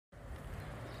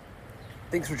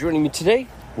Thanks for joining me today.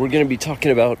 We're going to be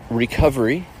talking about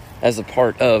recovery as a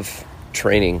part of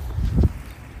training.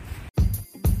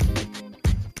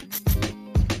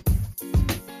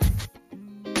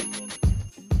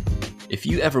 If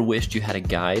you ever wished you had a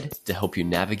guide to help you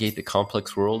navigate the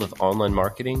complex world of online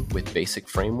marketing with basic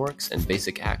frameworks and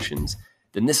basic actions,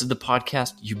 then this is the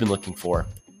podcast you've been looking for.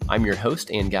 I'm your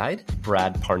host and guide,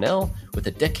 Brad Parnell, with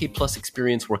a decade-plus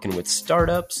experience working with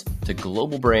startups to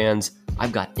global brands.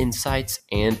 I've got insights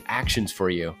and actions for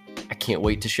you. I can't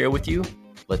wait to share with you.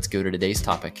 Let's go to today's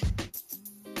topic.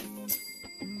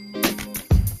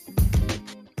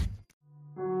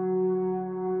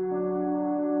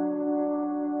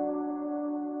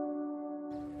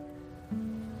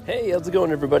 Hey, how's it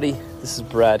going, everybody? This is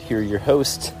Brad here, your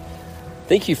host.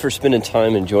 Thank you for spending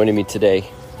time and joining me today,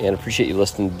 and appreciate you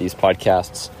listening to these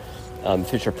podcasts.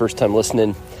 If it's your first time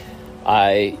listening,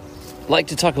 I like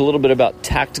to talk a little bit about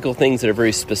tactical things that are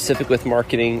very specific with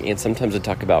marketing, and sometimes I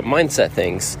talk about mindset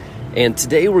things. And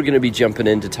today we're going to be jumping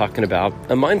into talking about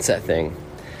a mindset thing.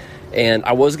 And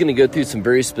I was going to go through some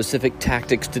very specific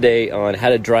tactics today on how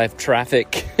to drive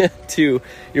traffic to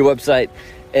your website.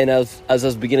 And as I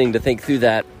was beginning to think through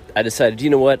that, I decided, you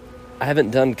know what? I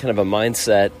haven't done kind of a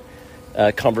mindset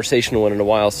conversational one in a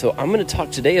while. So I'm going to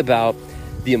talk today about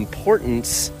the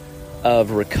importance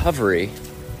of recovery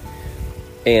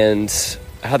and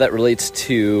how that relates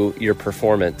to your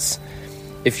performance.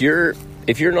 If you're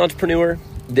an entrepreneur,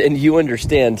 then you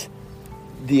understand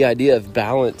the idea of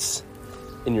balance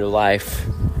in your life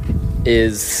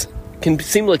can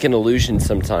seem like an illusion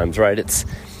sometimes, right?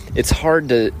 It's hard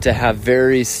to have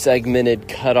very segmented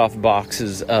cutoff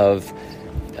boxes of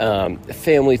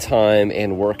family time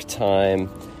and work time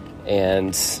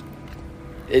and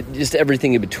just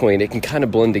everything in between. It can kind of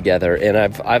blend together, and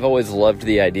I've always loved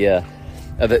the idea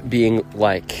of it being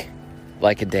like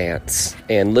a dance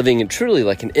and living truly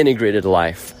like an integrated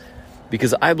life,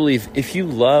 because I believe if you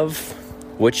love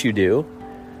what you do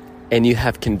and you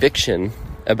have conviction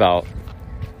about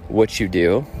what you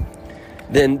do,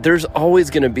 then there's always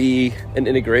going to be an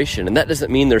integration. And that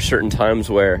doesn't mean there's certain times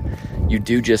where you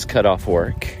do just cut off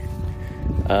work,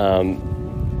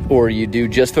 or you do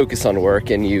just focus on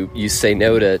work and you say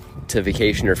no to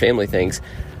vacation or family things.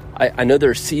 I know there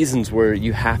are seasons where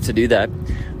you have to do that,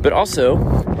 but also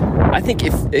I think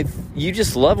if you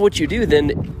just love what you do,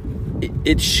 then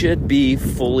it should be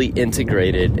fully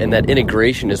integrated, and that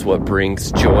integration is what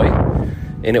brings joy,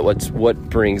 and it's what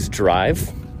brings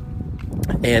drive.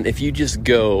 And if you just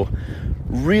go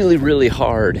really, really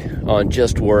hard on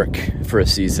just work for a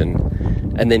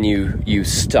season, and then you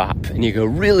stop and you go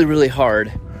really, really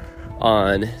hard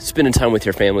on spending time with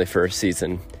your family for a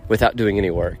season without doing any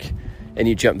work, and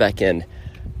you jump back in,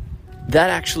 that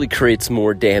actually creates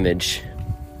more damage,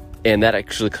 and that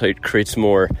actually creates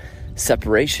more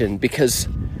separation, because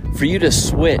for you to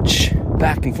switch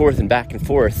back and forth,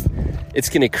 it's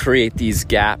going to create these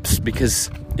gaps, because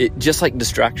it just like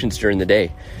distractions during the day.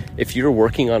 If you're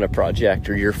working on a project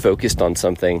or you're focused on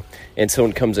something and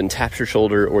someone comes and taps your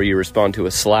shoulder, or you respond to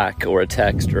a Slack or a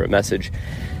text or a message,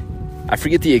 I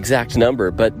forget the exact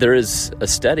number, but there is a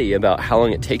study about how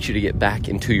long it takes you to get back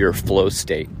into your flow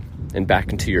state and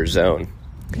back into your zone.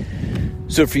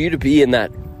 So for you to be in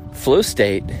that flow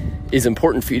state is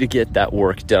important for you to get that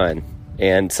work done.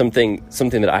 And something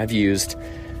that I've used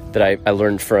that I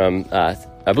learned from, I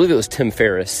believe it was Tim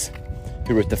Ferriss,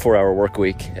 who wrote The 4-Hour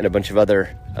Workweek and a bunch of other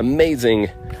amazing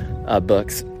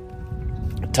books,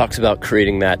 talks about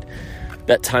creating that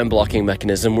time blocking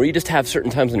mechanism where you just have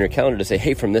certain times on your calendar to say,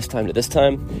 hey, from this time to this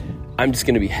time, I'm just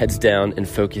going to be heads down and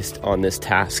focused on this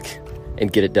task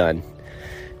and get it done.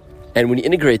 And when you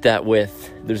integrate that with,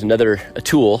 there's a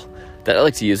tool that I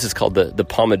like to use. It's called the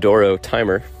Pomodoro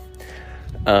timer.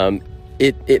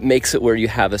 It makes it where you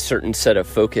have a certain set of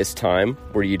focus time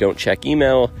where you don't check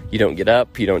email, you don't get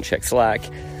up, you don't check Slack,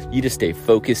 you just stay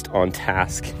focused on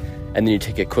task, and then you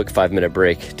take a quick 5-minute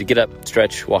break to get up,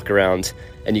 stretch, walk around,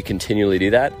 and you continually do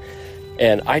that.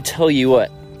 And I tell you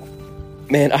what,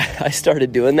 man, I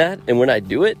started doing that, and when I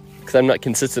do it, because I'm not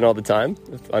consistent all the time,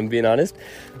 if I'm being honest,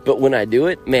 but when I do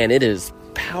it, man, it is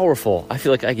powerful. I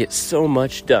feel like I get so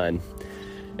much done.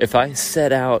 If I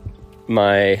set out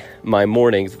my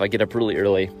mornings, if I get up really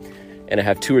early and I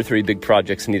have 2 or 3 big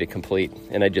projects I need to complete,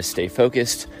 and I just stay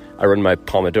focused, I run my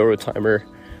Pomodoro timer,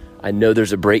 I know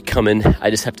there's a break coming,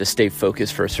 I just have to stay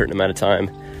focused for a certain amount of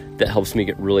time. That helps me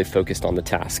get really focused on the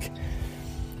task.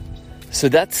 So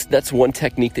that's one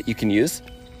technique that you can use.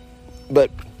 But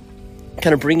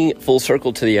kind of bringing it full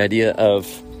circle to the idea of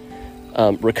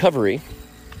recovery,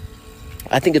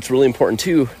 I think it's really important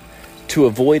too to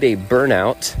avoid a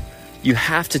burnout you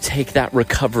have to take that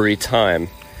recovery time.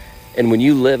 And when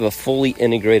you live a fully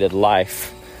integrated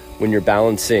life, when you're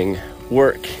balancing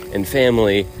work and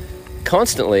family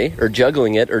constantly, or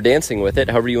juggling it, or dancing with it,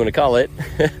 however you want to call it,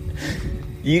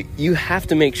 you have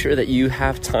to make sure that you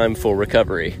have time for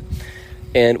recovery.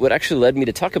 And what actually led me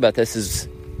to talk about this is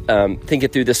thinking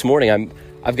through this morning.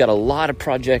 I've got a lot of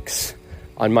projects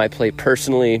on my plate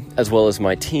personally, as well as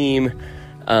my team.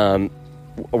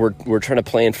 We're trying to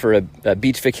plan for a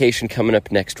beach vacation coming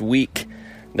up next week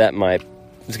that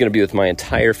is going to be with my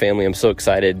entire family. I'm so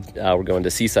excited. We're going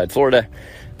to Seaside, Florida,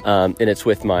 and it's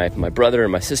with my brother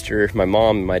and my sister, my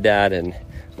mom and my dad, and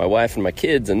my wife and my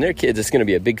kids and their kids. It's going to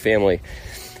be a big family.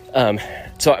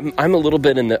 So I'm a little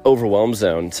bit in the overwhelm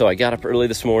zone. So I got up early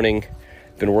this morning,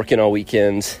 been working all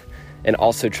weekend, and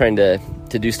also trying to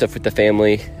do stuff with the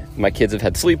family. My kids have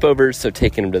had sleepovers, so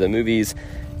taking them to the movies,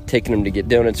 taking them to get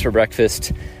donuts for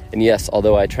breakfast. And yes,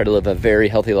 although I try to live a very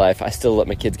healthy life, I still let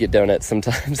my kids get donuts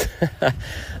sometimes.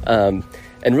 And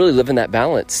really live in that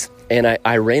balance. And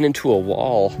I ran into a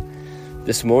wall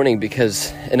this morning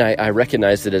and I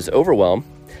recognized it as overwhelm,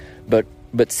 but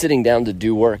sitting down to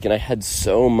do work, and I had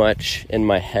so much in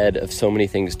my head of so many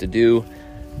things to do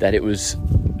that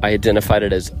I identified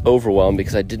it as overwhelm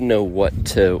because I didn't know what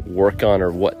to work on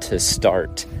or what to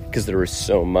start because there was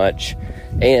so much.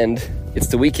 And it's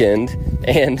the weekend,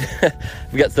 and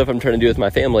I've got stuff I'm trying to do with my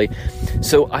family.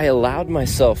 So I allowed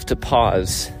myself to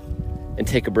pause and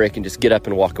take a break and just get up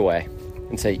and walk away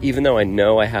and say, even though I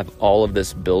know I have all of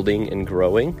this building and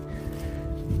growing,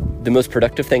 the most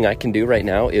productive thing I can do right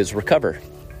now is recover.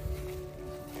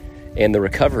 And the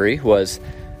recovery was,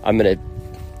 I'm gonna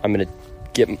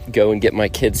go and get my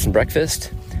kids some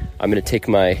breakfast. I'm gonna take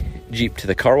my Jeep to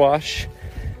the car wash,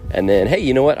 and then, hey,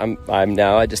 you know what?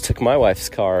 I just took my wife's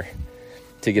car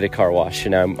to get a car wash,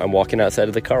 and I'm walking outside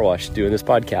of the car wash doing this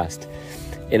podcast.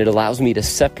 And it allows me to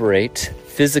separate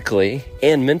physically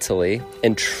and mentally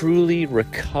and truly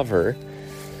recover,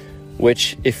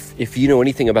 which if you know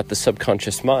anything about the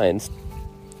subconscious mind,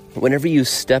 whenever you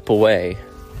step away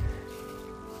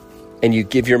and you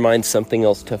give your mind something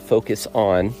else to focus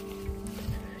on,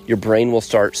 your brain will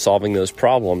start solving those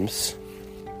problems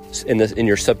in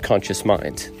your subconscious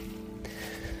mind.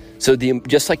 So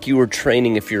just like you were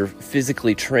training, if you're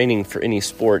physically training for any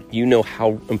sport, you know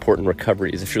how important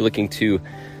recovery is. If you're looking to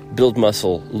build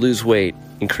muscle, lose weight,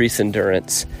 increase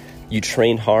endurance, you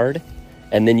train hard,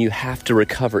 and then you have to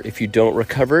recover. If you don't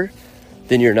recover,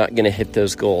 then you're not going to hit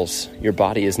those goals. Your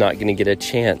body is not going to get a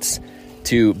chance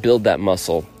to build that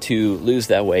muscle, to lose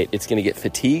that weight. It's going to get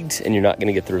fatigued, and you're not going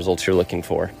to get the results you're looking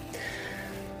for.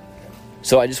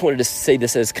 So I just wanted to say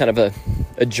this as kind of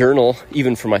a journal,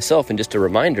 even for myself, and just a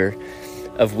reminder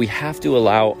of we have to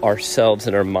allow ourselves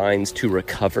and our minds to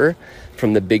recover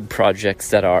from the big projects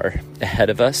that are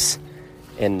ahead of us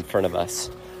and in front of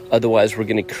us. Otherwise, we're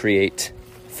going to create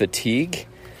fatigue,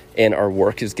 and our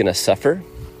work is going to suffer.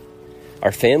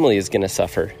 Our family is going to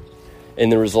suffer,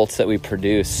 and the results that we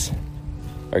produce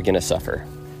are going to suffer.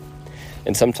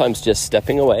 And sometimes just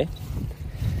stepping away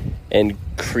and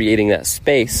creating that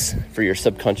space for your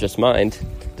subconscious mind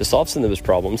to solve some of those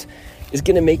problems is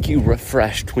going to make you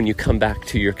refreshed when you come back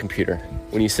to your computer,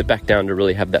 when you sit back down to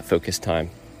really have that focused time.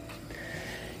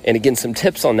 And again, some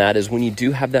tips on that is when you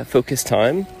do have that focused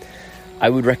time, I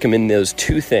would recommend those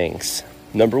two things.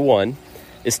 Number one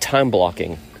is time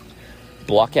blocking.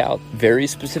 Block out very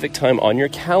specific time on your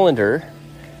calendar,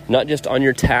 not just on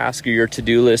your task or your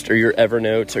to-do list or your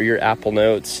Evernote or your Apple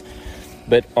Notes,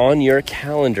 but on your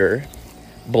calendar,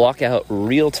 block out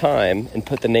real time and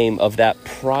put the name of that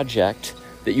project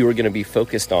that you are going to be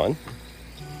focused on.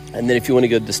 And then if you want to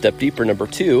go the step deeper, number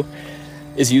two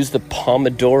is use the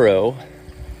Pomodoro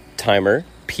timer,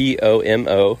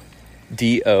 Pomodora.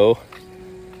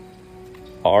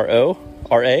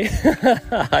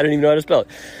 I don't even know how to spell it.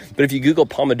 But if you Google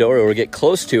Pomodoro or get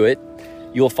close to it,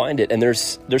 you'll find it. And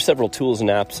there's several tools and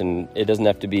apps, and it doesn't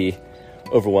have to be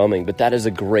overwhelming, but that is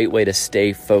a great way to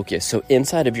stay focused. So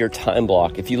inside of your time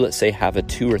block, if you, let's say, have a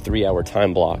 2 or 3 hour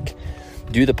time block,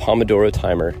 do the Pomodoro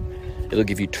timer. It'll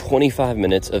give you 25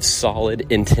 minutes of solid,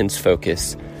 intense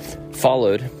focus,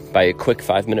 followed by a quick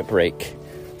 5-minute break,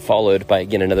 followed by,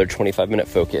 again, another 25-minute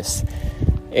focus.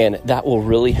 And that will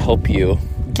really help you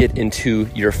get into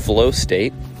your flow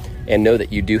state and know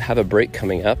that you do have a break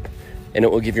coming up, and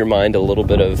it will give your mind a little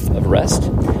bit of rest.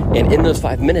 And in those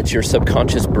 5 minutes, your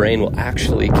subconscious brain will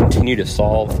actually continue to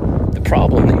solve the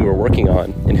problem that you were working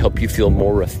on and help you feel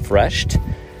more refreshed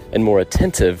and more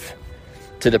attentive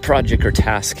to the project or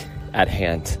task at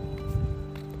hand.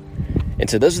 And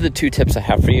so those are the two tips I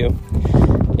have for you.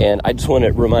 And I just want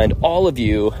to remind all of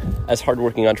you as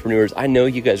hardworking entrepreneurs, I know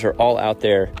you guys are all out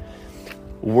there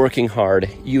working hard.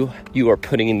 You are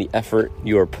putting in the effort.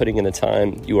 You are putting in the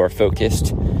time. You are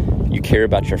focused. You care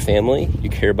about your family. You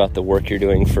care about the work you're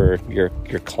doing for your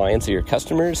clients or your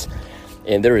customers.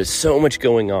 And there is so much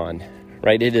going on,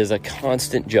 right? It is a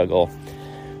constant juggle.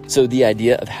 So the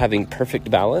idea of having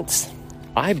perfect balance,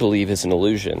 I believe, is an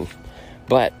illusion.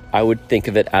 But I would think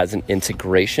of it as an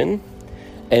integration.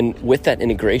 And with that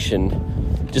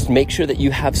integration, just make sure that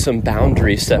you have some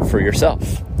boundaries set for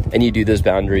yourself. And you do those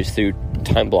boundaries through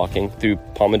time blocking, through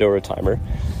Pomodoro timer,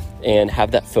 and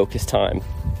have that focused time.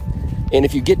 And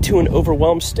if you get to an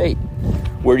overwhelmed state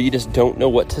where you just don't know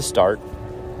what to start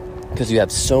because you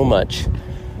have so much,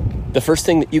 the first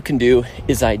thing that you can do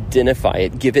is identify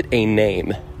it, give it a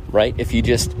name, right? If you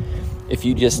just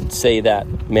say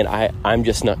that, man, I'm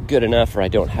just not good enough, or I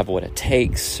don't have what it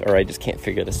takes, or I just can't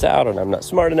figure this out, and I'm not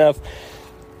smart enough,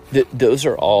 those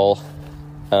are all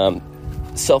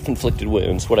self-inflicted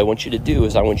wounds. What I want you to do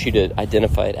is I want you to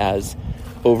identify it as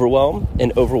overwhelm,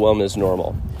 and overwhelm is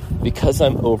normal. Because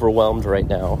I'm overwhelmed right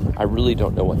now, I really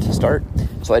don't know what to start,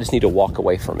 so I just need to walk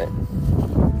away from it.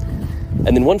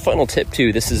 And then one final tip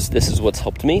too, this is what's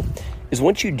helped me, is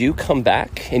once you do come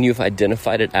back and you've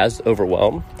identified it as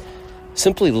overwhelm,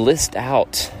 simply list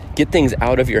out, get things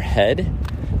out of your head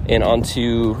and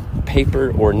onto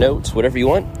paper or notes, whatever you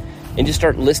want, and just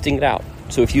start listing it out.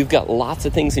 So if you've got lots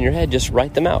of things in your head, just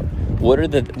write them out. What are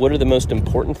the most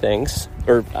important things?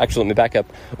 Or actually, let me back up.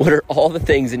 What are all the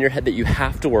things in your head that you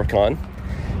have to work on?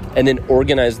 And then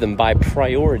organize them by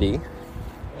priority.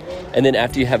 And then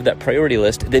after you have that priority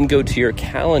list, then go to your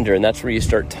calendar, and that's where you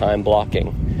start time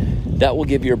blocking. That will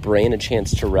give your brain a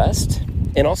chance to rest,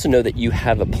 and also know that you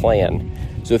have a plan.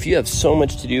 So if you have so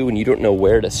much to do and you don't know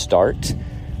where to start,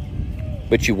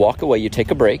 but you walk away, you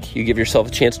take a break, you give yourself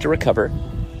a chance to recover,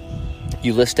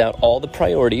 you list out all the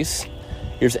priorities,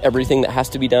 here's everything that has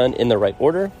to be done in the right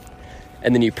order,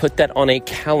 and then you put that on a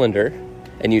calendar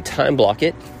and you time block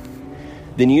it,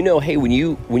 then you know, hey, when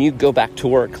you go back to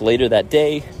work later that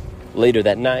day, later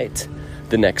that night,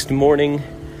 the next morning,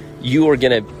 you are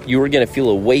gonna feel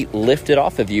a weight lifted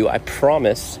off of you, I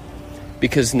promise,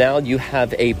 because now you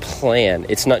have a plan.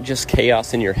 It's not just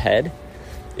chaos in your head.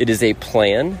 It is a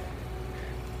plan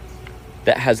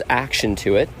that has action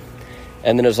to it.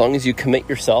 And then as long as you commit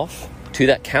yourself to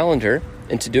that calendar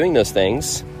and to doing those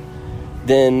things,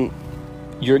 then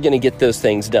you're going to get those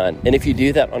things done. And if you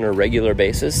do that on a regular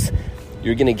basis,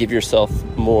 you're going to give yourself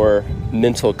more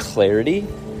mental clarity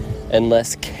and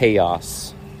less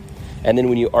chaos. And then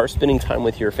when you are spending time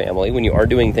with your family, when you are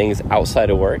doing things outside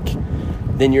of work,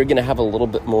 then you're going to have a little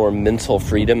bit more mental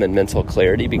freedom and mental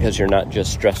clarity, because you're not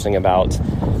just stressing about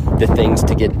the things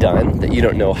to get done that you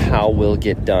don't know how will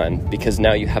get done, because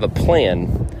now you have a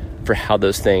plan for how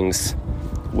those things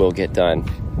will get done.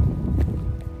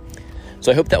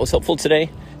 So I hope that was helpful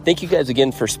today. Thank you guys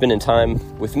again for spending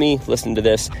time with me, listening to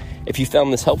this. If you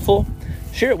found this helpful,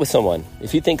 share it with someone.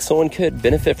 If you think someone could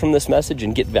benefit from this message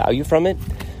and get value from it,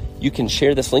 you can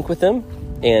share this link with them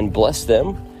and bless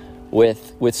them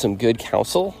with some good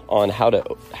counsel on how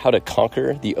to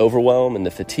conquer the overwhelm and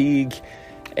the fatigue,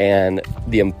 and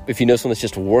if you know someone that's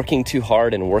just working too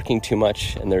hard and working too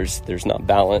much and there's not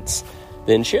balance,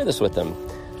 then share this with them.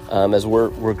 As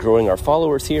we're growing our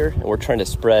followers here, and we're trying to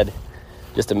spread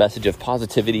just a message of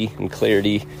positivity and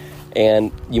clarity. And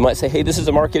you might say, hey, this is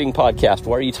a marketing podcast.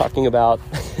 Why are you talking about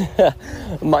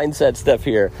mindset stuff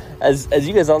here? As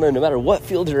you guys all know, no matter what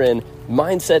field you're in,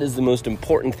 mindset is the most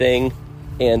important thing.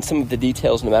 And some of the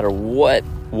details, no matter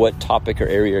what topic or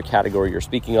area or category you're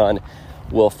speaking on,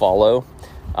 will follow.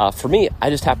 For me, I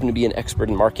just happen to be an expert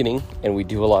in marketing, and we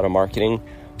do a lot of marketing.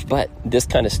 But this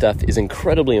kind of stuff is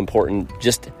incredibly important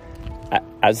just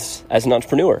as an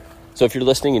entrepreneur. So if you're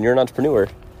listening and you're an entrepreneur,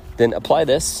 then apply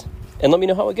this and let me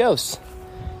know how it goes.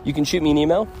 You can shoot me an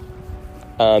email.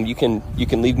 You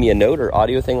can leave me a note or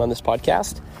audio thing on this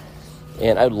podcast.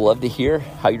 And I would love to hear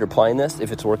how you're applying this,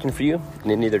 if it's working for you,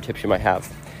 and any other tips you might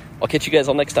have. I'll catch you guys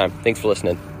all next time. Thanks for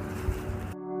listening.